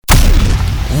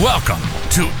Welcome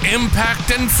to Impact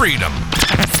and Freedom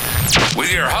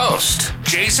with your host,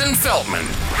 Jason Feltman.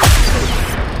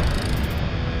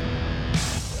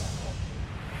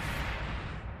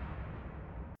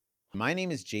 My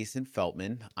name is Jason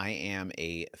Feltman. I am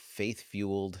a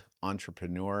faith-fueled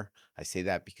entrepreneur. I say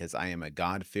that because I am a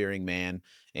God-fearing man,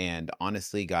 and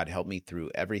honestly, God helped me through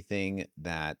everything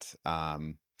that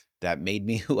made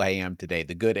me who I am today,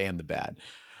 the good and the bad.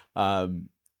 Um,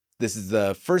 this is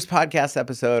the first podcast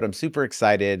episode. I'm super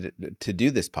excited to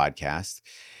do this podcast,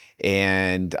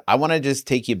 and I want to just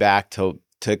take you back to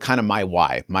kind of my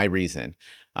why, my reason.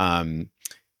 Um,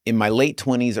 in my late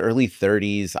 20s, early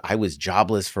 30s, I was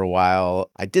jobless for a while.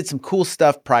 I did some cool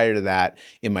stuff prior to that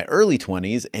in my early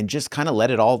 20s and just kind of let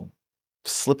it all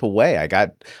slip away. I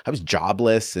was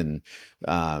jobless and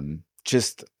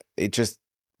it just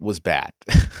was bad.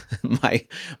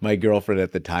 My girlfriend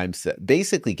at the time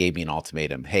basically gave me an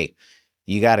ultimatum. Hey,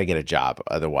 you got to get a job.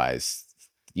 Otherwise,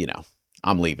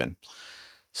 I'm leaving.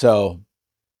 So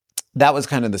that was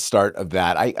kind of the start of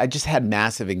that. I just had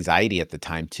massive anxiety at the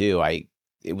time too.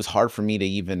 It was hard for me to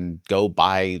even go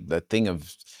buy the thing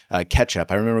of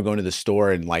ketchup. I remember going to the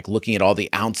store and like looking at all the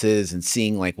ounces and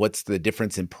seeing like what's the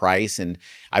difference in price. And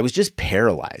I was just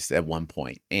paralyzed at one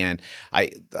point. And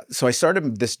so I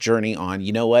started this journey on,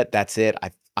 you know what, that's it.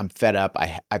 I'm fed up.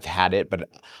 I've had it, but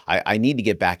I need to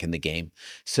get back in the game.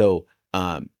 So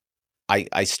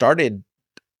I started.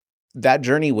 That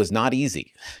journey was not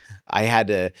easy. I had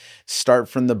to start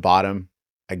from the bottom.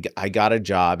 I got a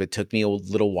job. It took me a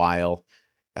little while,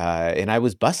 and I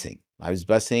was busing.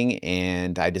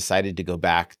 And I decided to go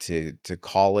back to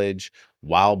college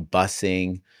while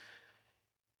busing,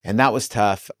 and that was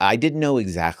tough. I didn't know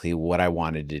exactly what I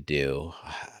wanted to do.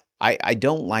 I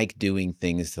don't like doing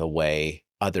things the way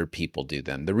other people do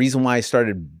them. The reason why I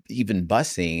started even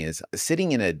busing is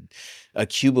sitting in a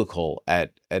cubicle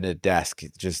at a desk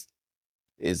just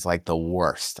is like the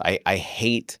worst. I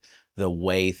hate the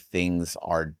way things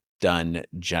are done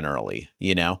generally,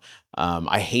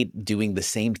 I hate doing the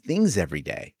same things every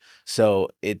day. So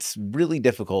it's really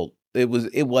difficult. It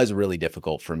was really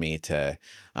difficult for me to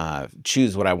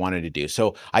choose what I wanted to do.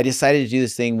 So I decided to do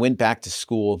this thing, went back to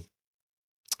school.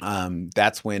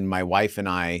 That's when my wife and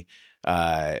I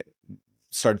uh,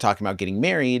 started talking about getting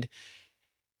married.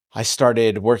 I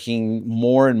started working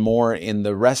more and more in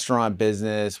the restaurant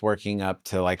business, working up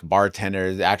to like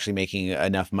bartenders, actually making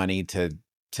enough money to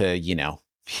be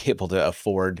able to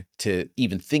afford to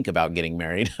even think about getting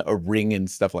married, a ring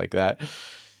and stuff like that.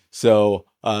 So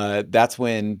that's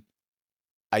when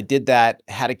I did that,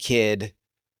 had a kid,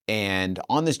 and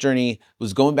on this journey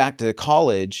was going back to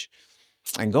college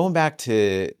and going back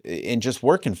to and just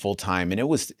working full time. And it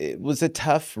was a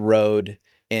tough road,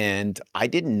 and I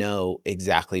didn't know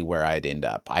exactly where I'd end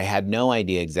up. I had no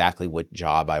idea exactly what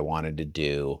job I wanted to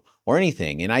do or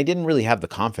anything, and I didn't really have the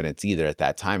confidence either at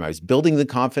that time. I was building the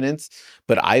confidence,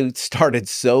 but I started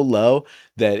so low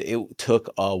that it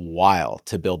took a while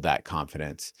to build that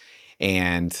confidence.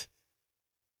 And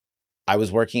I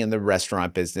was working in the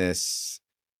restaurant business,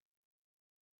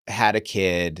 had a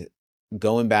kid,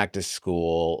 going back to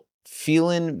school,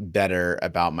 feeling better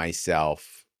about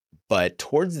myself. But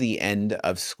towards the end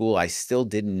of school, I still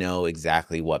didn't know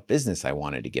exactly what business I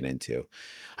wanted to get into.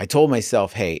 I told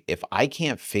myself, hey, if I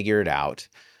can't figure it out,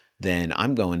 then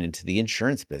I'm going into the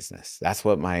insurance business. That's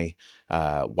what my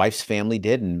wife's family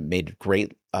did and made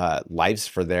great lives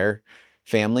for their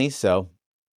family. So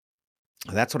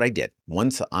that's what I did.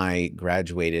 Once I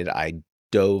graduated, I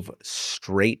dove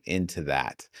straight into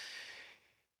that.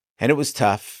 And it was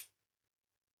tough.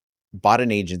 Bought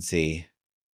an agency,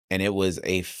 and it was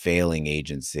a failing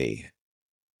agency.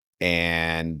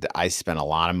 And I spent a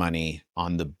lot of money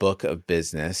on the book of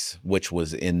business, which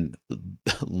was in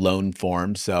loan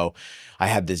form. So I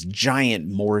had this giant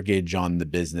mortgage on the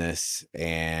business,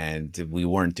 and we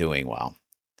weren't doing well.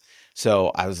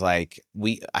 So I was like,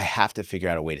 I have to figure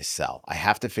out a way to sell. I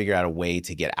have to figure out a way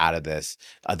to get out of this.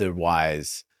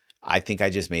 Otherwise, I think I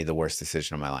just made the worst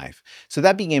decision of my life. So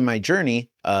that began my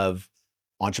journey of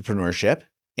entrepreneurship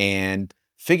and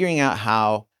figuring out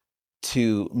how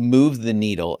to move the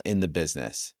needle in the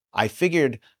business. I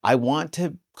figured I want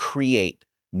to create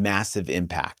massive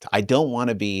impact. I don't want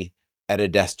to be at a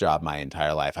desk job my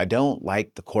entire life. I don't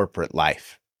like the corporate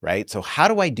life, right? So how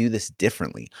do I do this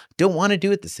differently? Don't want to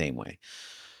do it the same way.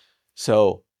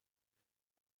 So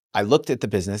I looked at the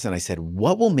business and I said,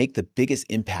 what will make the biggest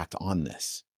impact on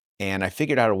this? And I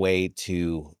figured out a way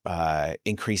to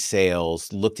increase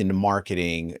sales, looked into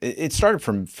marketing. It started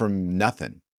from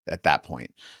nothing at that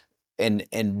point, and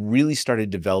really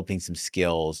started developing some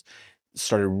skills.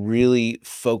 started really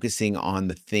focusing on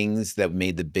the things that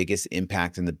made the biggest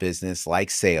impact in the business, like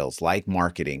sales, like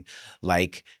marketing,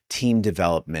 like team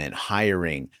development,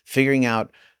 hiring, figuring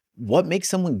out what makes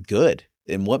someone good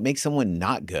and what makes someone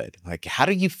not good. Like, how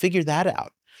do you figure that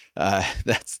out?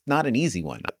 That's not an easy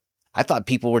one. I thought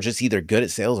people were just either good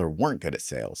at sales or weren't good at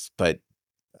sales, but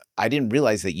I didn't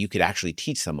realize that you could actually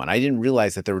teach someone. I didn't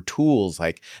realize that there were tools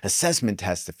like assessment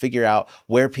tests to figure out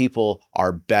where people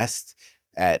are best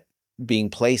at being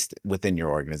placed within your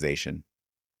organization.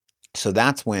 So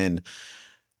that's when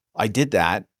I did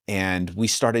that, and we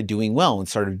started doing well and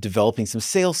started developing some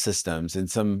sales systems and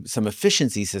some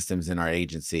efficiency systems in our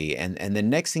agency. And the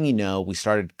next thing you know, we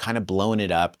started kind of blowing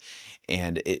it up.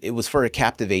 And it was for a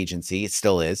captive agency. It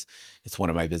still is. It's one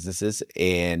of my businesses.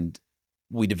 And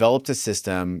we developed a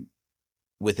system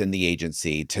within the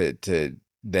agency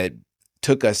that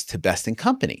took us to best in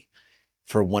company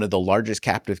for one of the largest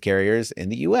captive carriers in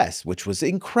the US, which was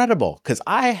incredible because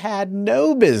I had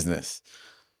no business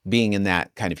being in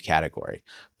that kind of category.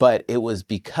 But it was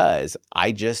because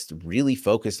I just really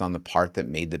focused on the part that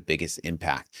made the biggest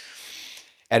impact.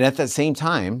 And at the same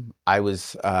time, I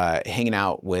was hanging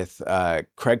out with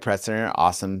Craig Pretzner,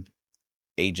 awesome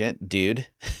agent dude.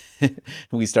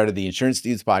 We started the Insurance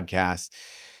Dudes podcast,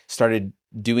 started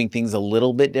doing things a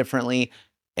little bit differently,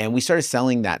 and we started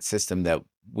selling that system that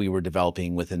we were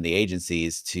developing within the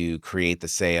agencies to create the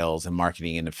sales and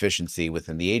marketing and efficiency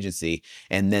within the agency.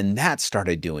 And then that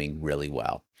started doing really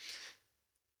well.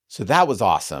 So that was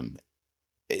awesome.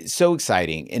 It's so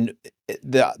exciting. And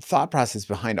the thought process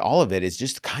behind all of it is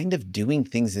just kind of doing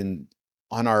things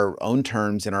on our own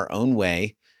terms, in our own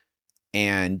way,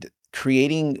 and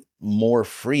creating more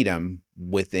freedom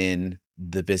within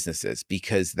the businesses,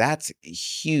 because that's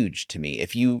huge to me.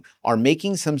 If you are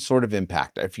making some sort of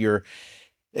impact,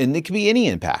 and it could be any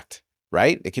impact,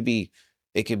 right? It could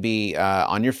be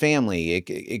on your family.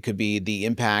 It could be the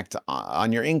impact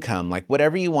on your income, like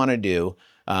whatever you want to do.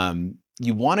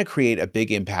 You want to create a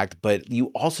big impact, but you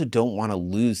also don't want to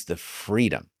lose the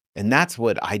freedom. And that's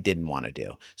what I didn't want to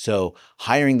do. So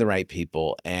hiring the right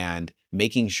people and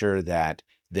making sure that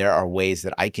there are ways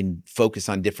that I can focus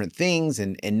on different things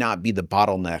and not be the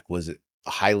bottleneck was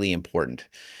highly important.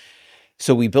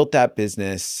 So we built that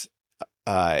business,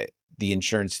 the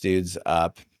Insurance Dudes,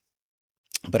 up,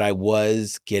 but I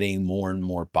was getting more and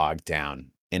more bogged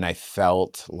down. And I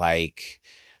felt like,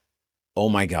 oh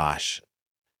my gosh,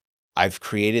 I've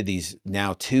created these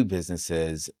now 2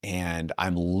 businesses and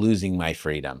I'm losing my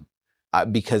freedom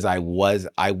because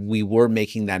we were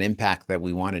making that impact that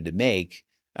we wanted to make.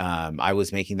 I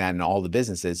was making that in all the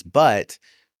businesses, but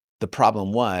the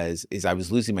problem is I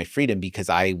was losing my freedom because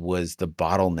I was the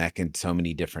bottleneck in so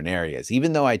many different areas.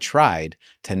 Even though I tried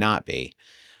to not be,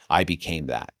 I became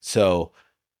that. So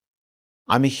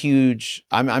I'm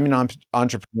an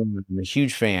entrepreneur. I'm a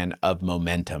huge fan of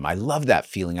momentum. I love that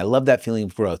feeling. I love that feeling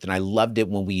of growth. And I loved it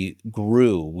when we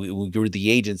grew. We grew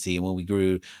the agency, and when we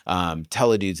grew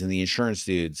Teledudes and the Insurance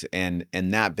Dudes and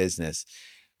that business.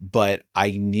 But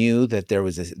I knew that there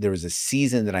was a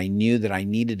season that I knew that I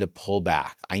needed to pull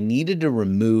back. I needed to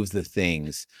remove the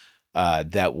things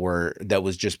that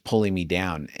was just pulling me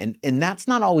down. And that's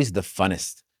not always the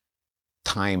funnest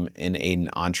time in an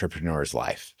entrepreneur's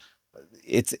life.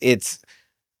 It's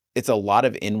a lot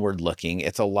of inward looking.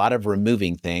 It's a lot of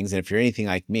removing things. And if you're anything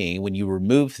like me, when you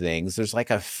remove things, there's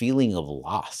like a feeling of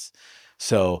loss.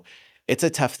 So it's a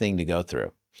tough thing to go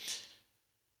through.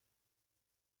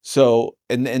 So,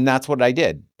 and that's what I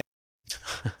did.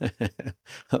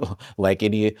 Like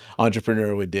any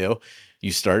entrepreneur would do,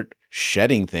 you start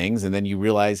shedding things and then you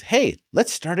realize, hey,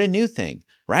 let's start a new thing,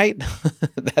 right?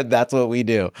 That's what we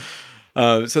do.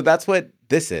 So that's what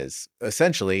this is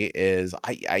essentially is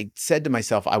I said to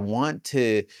myself, I want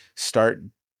to start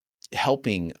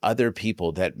helping other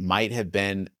people that might have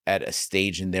been at a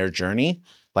stage in their journey.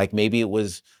 Like maybe it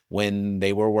was when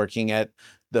they were working at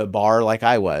the bar like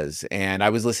I was, and I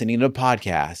was listening to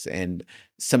podcasts and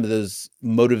some of those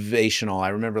motivational. I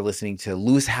remember listening to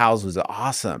Lewis Howes was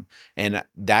awesome. And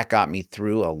that got me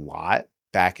through a lot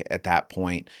back at that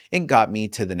point and got me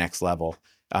to the next level.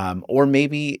 Or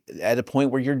maybe at a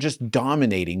point where you're just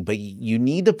dominating, but you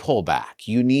need to pull back.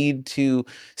 You need to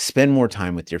spend more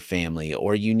time with your family,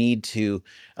 or you need to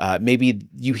maybe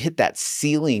you hit that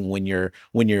ceiling when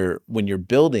you're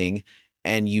building,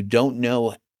 and you don't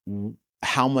know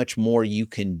how much more you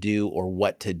can do or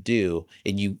what to do,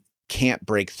 and you can't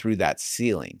break through that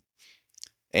ceiling.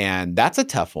 And that's a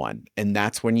tough one. And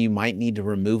that's when you might need to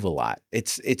remove a lot.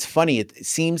 It's funny. It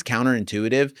seems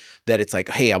counterintuitive that it's like,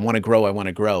 hey, I want to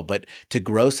grow. But to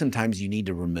grow, sometimes you need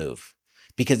to remove,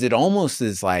 because it almost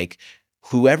is like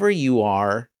whoever you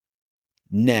are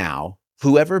now,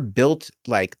 whoever built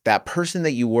like that person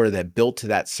that you were that built to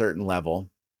that certain level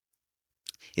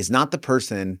is not the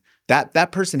person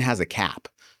that person has a cap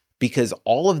because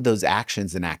all of those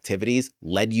actions and activities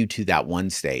led you to that one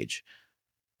stage.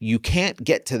 You can't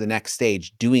get to the next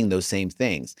stage doing those same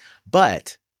things.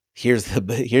 But here's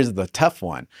the tough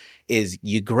one is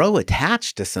you grow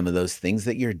attached to some of those things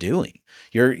that you're doing.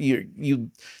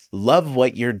 You love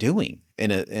what you're doing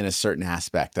in a certain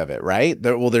aspect of it, right?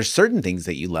 There's certain things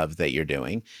that you love that you're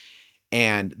doing,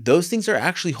 and those things are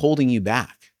actually holding you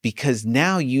back because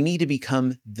now you need to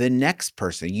become the next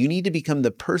person. You need to become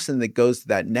the person that goes to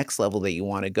that next level that you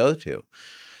want to go to.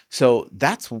 So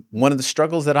that's one of the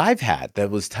struggles that I've had that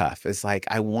was tough. It's like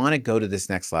I want to go to this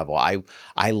next level.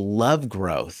 I love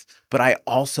growth, but I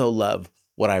also love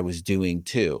what I was doing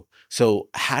too. So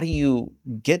how do you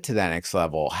get to that next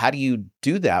level? How do you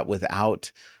do that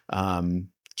without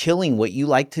killing what you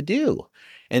like to do?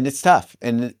 And it's tough.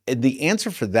 And the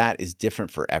answer for that is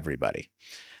different for everybody.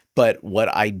 But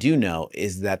what I do know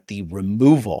is that the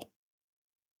removal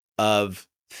of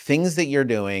things that you're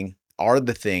doing are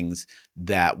the things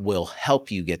that will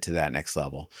help you get to that next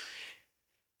level.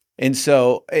 And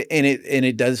so, and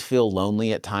it does feel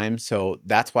lonely at times. So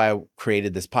that's why I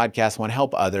created this podcast. I want to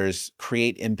help others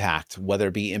create impact, whether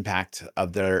it be impact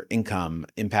of their income,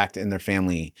 impact in their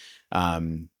family,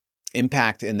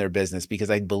 impact in their business, because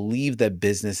I believe that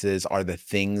businesses are the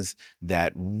things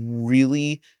that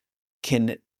really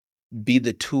can be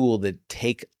the tool that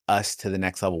take us to the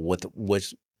next level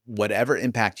with whatever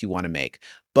impact you want to make.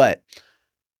 But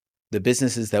the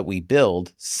businesses that we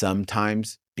build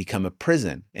sometimes become a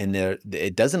prison, and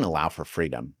it doesn't allow for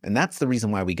freedom. And that's the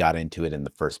reason why we got into it in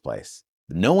the first place.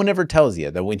 No one ever tells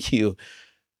you that when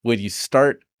you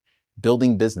start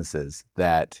building businesses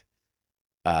that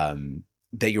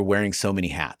that you're wearing so many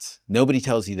hats. Nobody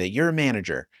tells you that you're a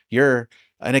manager, you're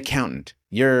an accountant,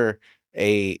 you're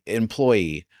a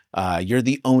employee, you're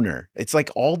the owner. It's like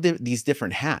all these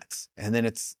different hats, and then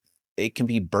it can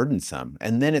be burdensome.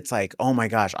 And then it's like, oh my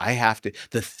gosh,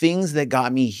 the things that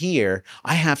got me here,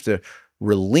 I have to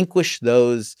relinquish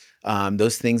those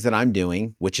things that I'm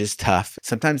doing, which is tough.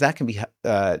 Sometimes that can be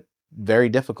very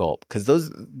difficult because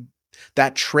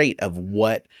that trait of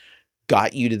what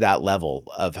got you to that level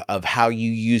of how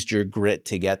you used your grit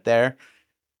to get there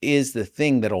is the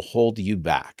thing that'll hold you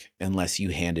back unless you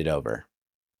hand it over.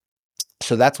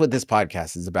 So that's what this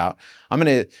podcast is about. I'm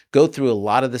going to go through a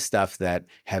lot of the stuff that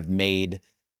have made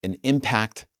an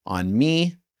impact on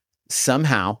me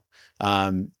somehow,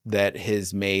 that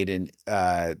has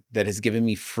given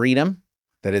me freedom,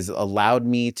 that has allowed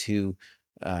me to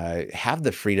have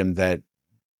the freedom that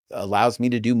allows me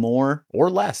to do more or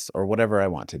less or whatever I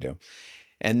want to do.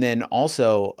 And then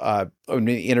also I'm going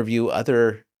to interview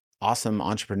other awesome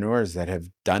entrepreneurs that have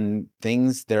done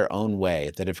things their own way,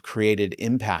 that have created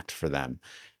impact for them,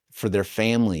 for their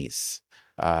families,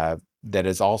 that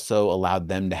has also allowed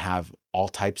them to have all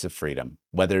types of freedom,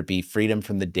 whether it be freedom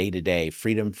from the day-to-day,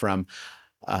 freedom from,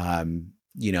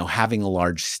 having a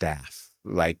large staff,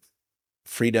 like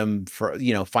freedom for,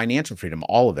 financial freedom,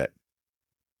 all of it.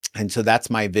 And so that's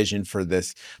my vision for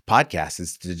this podcast,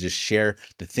 is to just share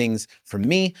the things from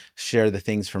me, share the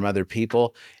things from other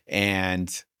people,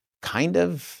 and kind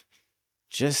of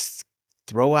just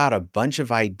throw out a bunch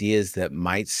of ideas that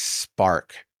might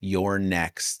spark your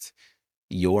next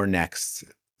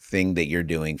thing that you're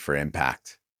doing for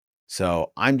impact.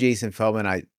 So I'm Jason Feldman.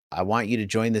 I want you to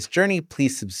join this journey.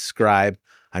 Please subscribe.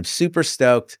 I'm super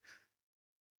stoked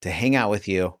to hang out with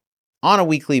you on a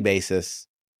weekly basis.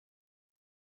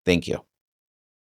 Thank you.